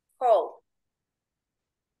 Hole.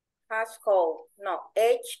 Household. No.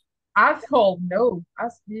 Household. No.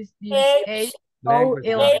 As this Language,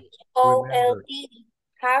 H-O-L-D.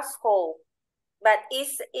 Household. But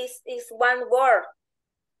it's one word.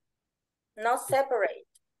 Not separate.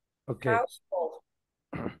 Okay. Household.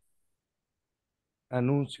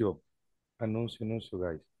 Anuncio,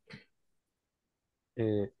 guys.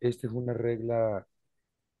 Esta es una regla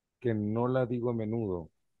que no la digo a menudo,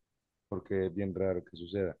 porque es bien raro que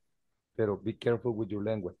suceda. Pero be careful with your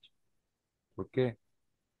language. ¿Por qué?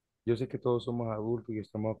 Yo sé que todos somos adultos y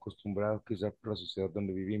estamos acostumbrados quizás por la sociedad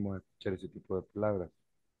donde vivimos a escuchar ese tipo de palabras,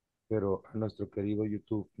 pero a nuestro querido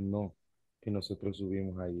YouTube no, y nosotros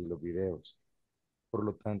subimos ahí los videos. Por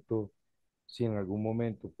lo tanto, si en algún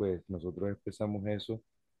momento pues nosotros expresamos eso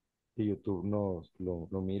y YouTube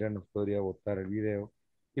lo mira, nos podría botar el video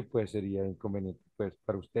y pues sería inconveniente pues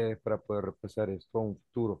para ustedes para poder repasar esto a un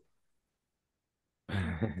futuro.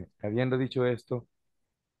 Habiendo dicho esto,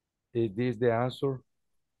 is this the answer?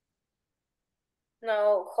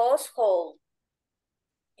 No, household.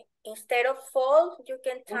 Instead of fold, you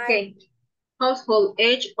can type. Okay. Household.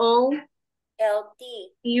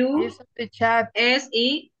 H-O-L-D.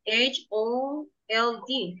 U-S-E-H-O-L-D.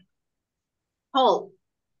 Hold.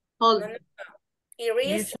 Hold. No.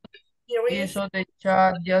 Erase on the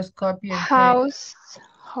chat, just copy and paste.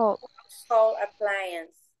 Household. Household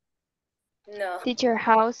appliance. No. Teacher,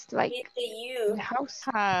 house, like It's the U. the house.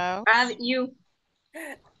 Add you.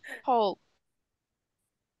 Hold.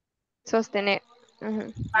 Sostener.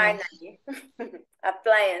 Finally.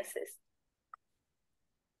 Appliances.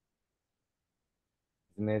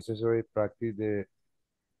 Necessary practice the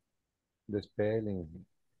spelling,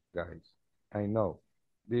 guys. I know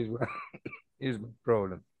this one is my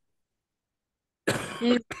problem.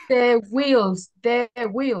 It's the wheels. The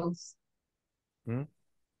wheels.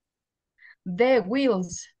 The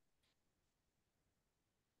wheels.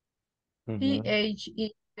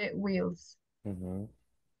 T-H-E, the wheels.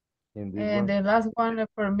 And the last one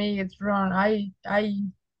for me is wrong. I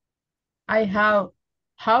have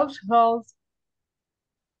households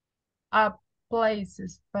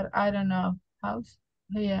places, but I don't know house.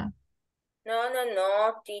 Yeah.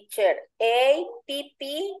 No, teacher.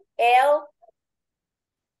 A-P-P-L.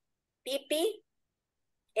 P-P.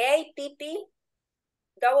 A-P-P.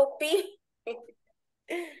 Double P.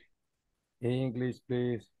 English,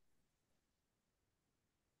 please.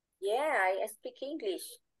 Yeah, I speak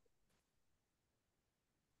English.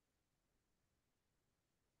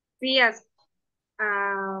 Yes.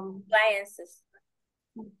 Appliances.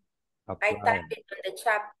 I typed it on the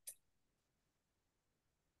chat.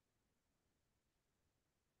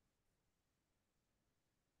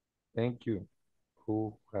 Thank you.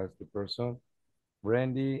 Who has the person?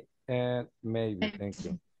 Randy and maybe. Thank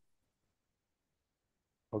you.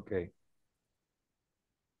 Okay.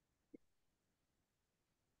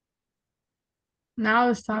 Now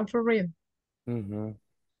it's time for real.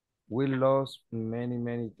 We lost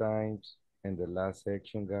many times in the last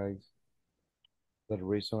section, guys. The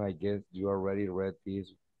reason I guess you already read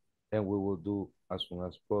this, and we will do as soon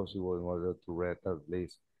as possible in order to read at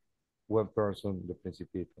least one person, the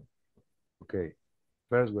Principito. Okay,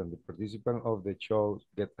 first one, the participant of the show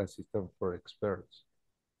get assistance for experts.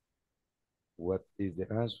 What is the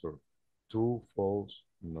answer? True, false,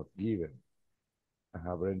 not given.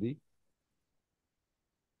 Brandy?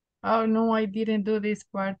 Oh, no, I didn't do this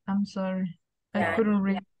part. I'm sorry. I couldn't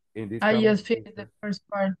read. In this I just finished the first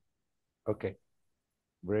part. Okay.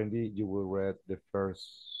 Brandy, you will read the first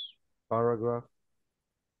paragraph.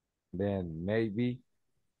 Then maybe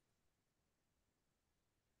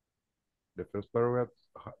the first paragraph,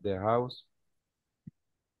 the house.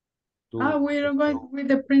 We're going with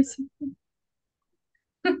the principal.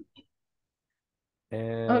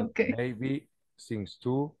 And okay. maybe since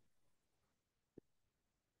two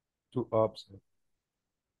to upset.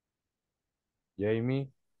 Jamie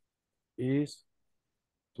is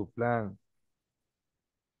to plan.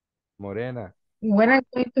 Morena. When I'm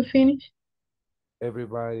going to finish?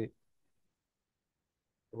 Everybody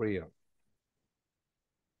real.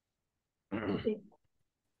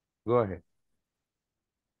 Go ahead.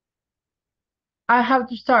 I have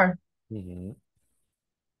to start. Mm-hmm.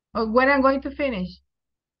 When I'm going to finish?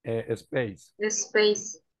 Space.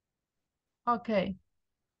 Space. Okay.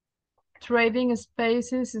 Trading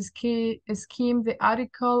Spaces scheme the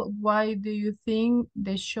article. Why do you think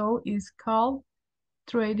the show is called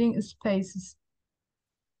Trading Spaces?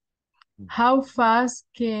 How fast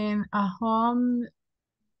can a home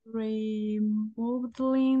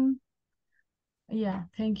remodeling? Yeah,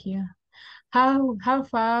 thank you. How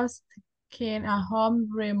fast can a home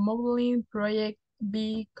remodeling project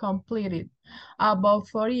be completed? About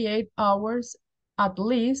 48 hours at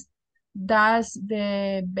least. That's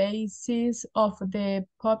the basis of the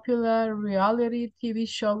popular reality TV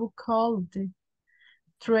show called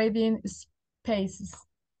Trading Spaces.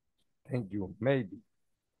 Thank you. Maybe.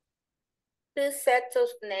 Two sets of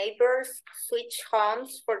neighbors switch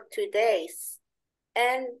homes for 2 days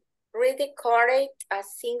and redecorate a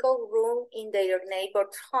single room in their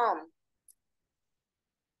neighbor's home.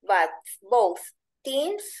 But both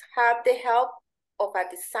teams have the help of a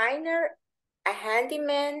designer, a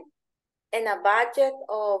handyman, and a budget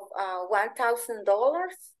of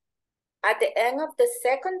 $1,000. At the end of the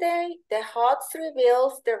second day, the host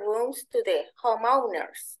reveals the rooms to the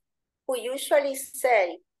homeowners, who usually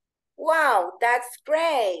say, "Wow, that's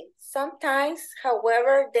great." Sometimes,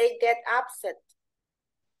 however, they get upset.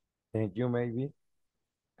 Thank you, maybe.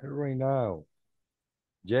 Right now.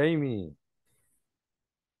 Jamie.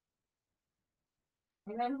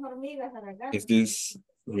 Is this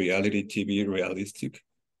reality TV realistic?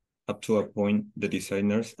 Up to a point, the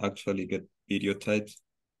designers actually get video types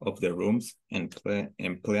of the rooms and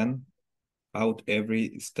plan out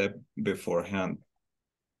every step beforehand.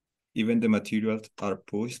 Even the materials are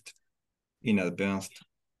pushed in advance.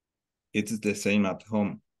 It's the same at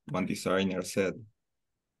home, one designer said.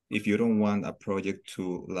 If you don't want a project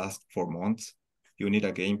to last for months, you need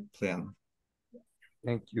a game plan.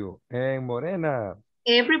 Thank you. And Morena.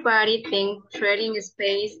 Everybody thinks trading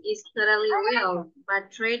space is totally real,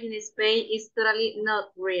 but trading space is totally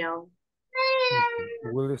not real.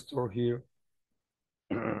 We'll start here.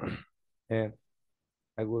 And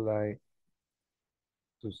I would like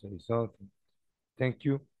to say something. Thank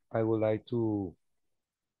you. I would like to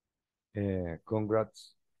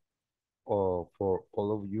congrats for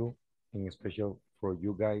all of you, and especially for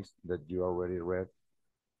you guys that you already read.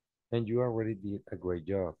 And you already did a great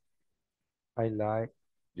job. I like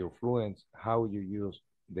your fluence, how you use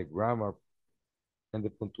the grammar and the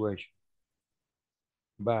punctuation.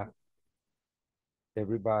 But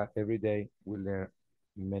every day we learn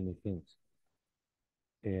many things.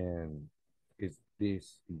 And is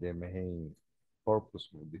this the main purpose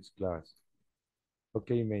of this class?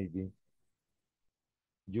 Okay, maybe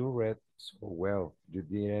you read so well, you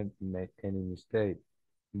didn't make any mistake,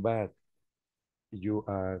 but you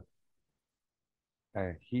are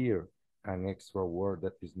here an extra word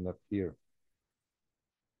that is not here.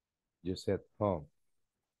 You said home.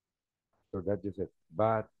 So that you said,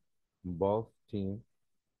 but both teams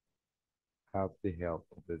have the help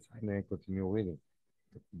of the designer and continue reading.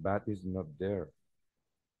 But is not there.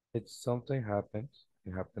 It's something happens.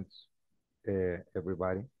 It happens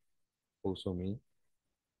everybody, also me.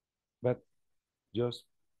 But just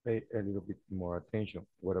pay a little bit more attention.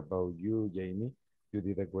 What about you, Jamie? You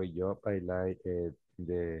did a great job. I like the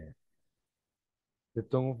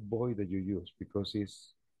tone of voice that you use because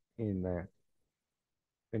it's in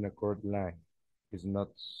a chord line. It's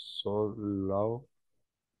not so low,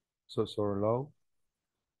 so low,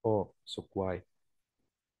 or so quiet.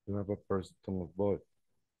 You have a first tone of voice.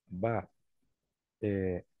 But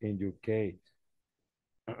in your case,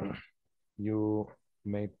 you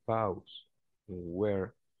may pause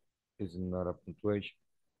where is not a punctuation.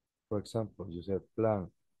 For example, you said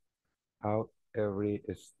plan out every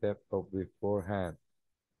step of beforehand.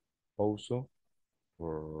 Also,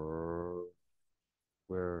 for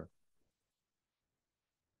where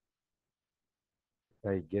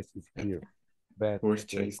I guess it's here. But horse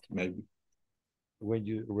chased, maybe. when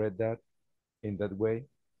you read that in that way,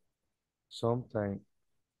 sometimes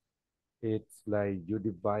it's like you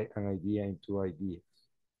divide an idea into ideas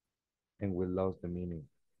and we lost the meaning.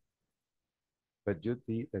 But you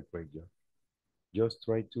did a great job. Just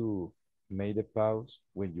try to make the pause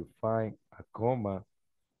when you find a comma,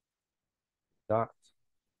 dot,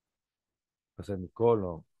 a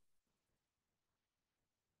semicolon,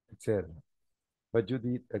 etc. But you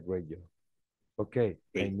did a great job. Okay,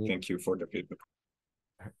 I need Thank you for the feedback.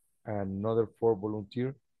 another 4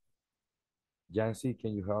 volunteer. Jancy,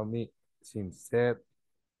 can you help me since said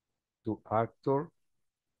to actor?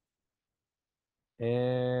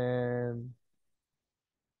 And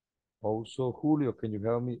also Julio, can you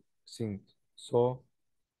help me since saw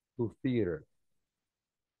to theater?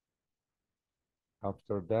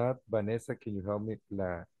 After that, Vanessa, can you help me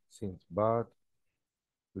since but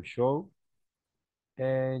to show?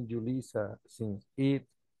 And Julissa since it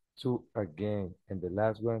to again. And the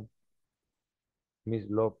last one, Miss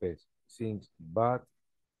Lopez since but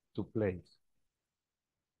to place.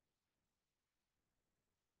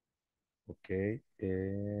 Okay,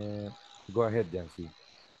 go ahead, Jancy.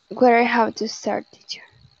 Where I have to start, teacher?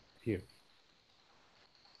 Here.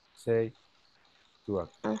 Say to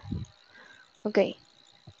act. Okay.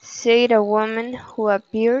 Say the woman who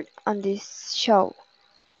appeared on this show.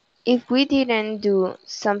 If we didn't do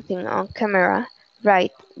something on camera,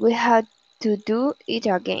 right, we had to do it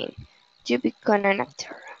again. You become an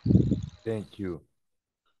actor. Thank you.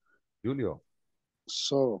 Julio.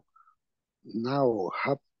 So now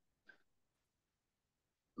happy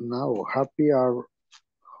are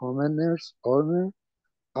homeowners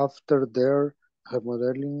after their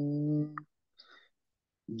remodeling.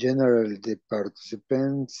 Generally, the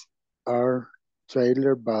participants are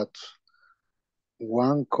trailer but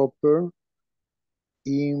one couple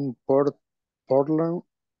in Portland,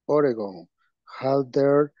 Oregon, had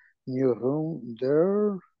their new home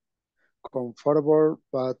there. Comfortable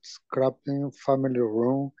but scrapping family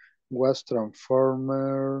room was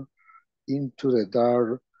transformed into the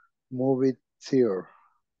dark movie theater.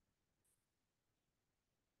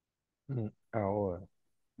 Ahora.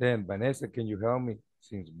 Then, Vanessa, can you help me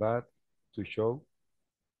since bad to show?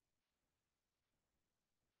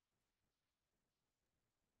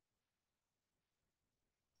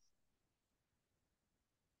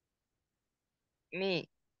 Me.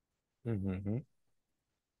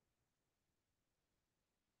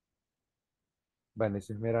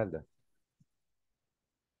 Vanessa Esmeralda.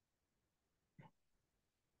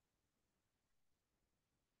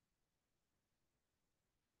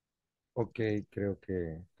 Ok, creo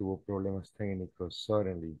que tuvo problemas técnicos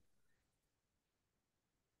suddenly.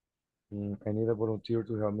 I need a volunteer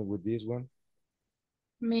to help me with this one.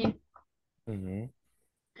 Me.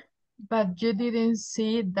 But you didn't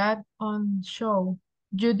see that on show.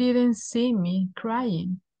 You didn't see me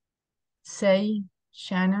crying. Say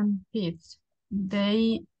Shannon Pitts.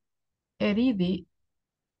 They edited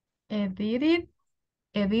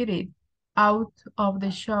out of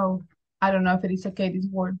the show. I don't know if it is okay, this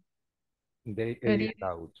word. They edit it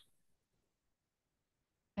out.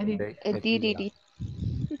 They edited it.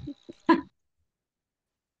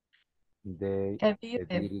 They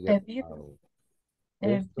edited it out.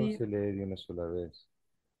 Esto se lee de una sola vez.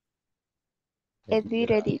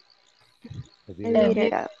 Edited it.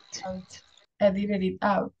 Edited it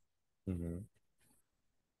out.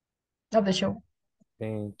 Of the show.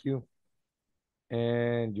 Thank you.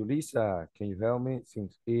 And Julissa, can you help me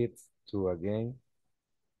since it's two again?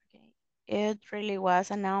 It really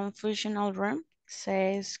was a non-functional room,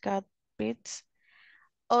 says Scott Pitts.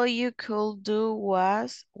 All you could do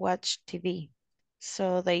was watch TV.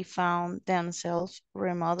 So they found themselves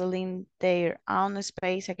remodeling their own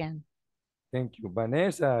space again. Thank you.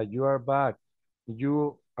 Vanessa, you are back.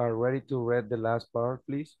 You are ready to read the last part,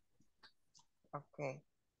 please? Okay.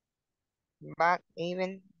 But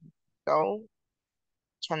even though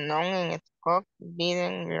Shannon and Scott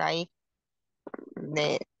didn't like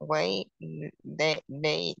the way their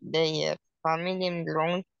family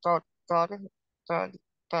room turned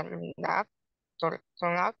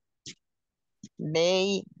out,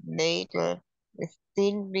 they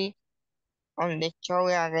still be on the show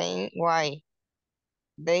again why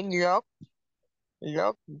they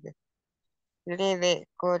locked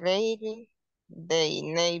redecorating the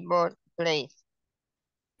neighbor place.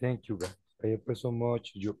 Thank you, guys. I appreciate so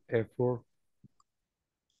much your effort.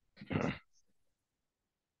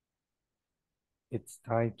 It's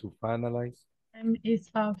time to finalize.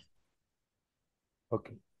 It's off.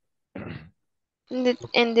 Okay.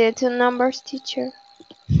 And the two numbers, teacher.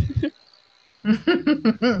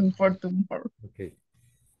 For tomorrow. Okay.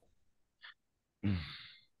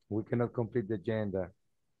 We cannot complete the agenda.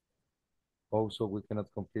 Also, we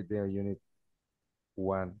cannot complete the unit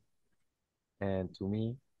 1. And to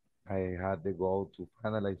me, I had the goal to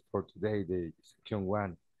finalize for today the section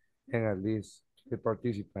 1 and at least the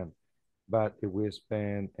participant. But we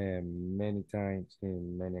spend many times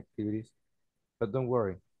in many activities. But don't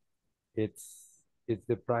worry, it's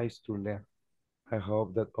the price to learn. I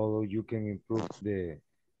hope that all of you can improve you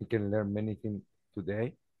can learn many things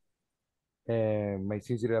today. And my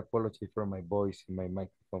sincere apology for my voice in my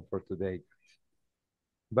microphone for today, guys.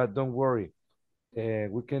 But don't worry,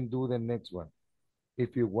 we can do the next one.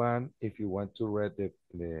 If you want to read the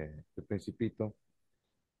Principito,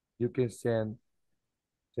 you can send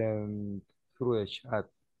through the chat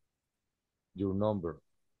your number,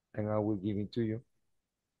 and I will give it to you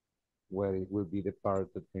where it will be the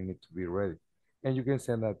part that you need to be ready. And you can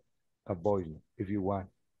send a voice note if you want.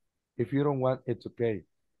 If you don't want, it's okay.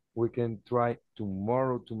 We can try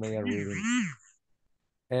tomorrow to make a reading.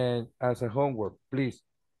 And as a homework, please,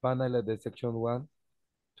 finalize the section 1.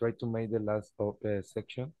 Try to make the last of the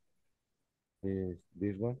section. Is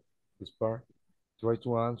this one, this part. Try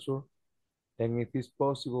to answer. And if it's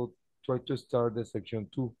possible, try to start the section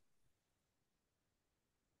 2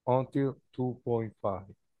 until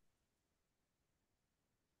 2.5.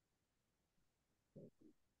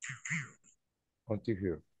 Until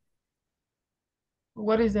here.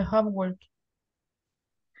 What is the homework?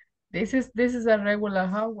 This is a regular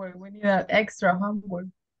homework. We need an extra homework.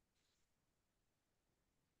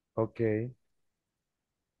 Okay.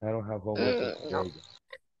 I don't have homework today.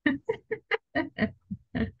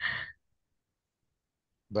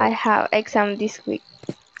 I have exam this week,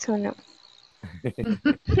 so no.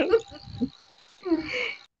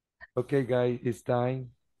 Okay, guys, it's time.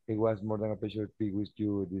 It was more than a pleasure to be with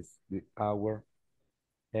you this hour.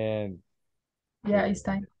 And yeah, it's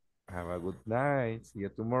time. Have a good night. See you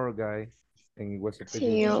tomorrow, guys. And it was a pleasure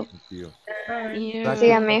See you. talking to you.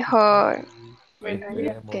 Sea mejor.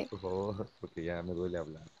 Esperemos, por favor, porque ya me duele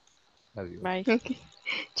hablar. Adiós. Okay.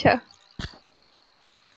 Chao.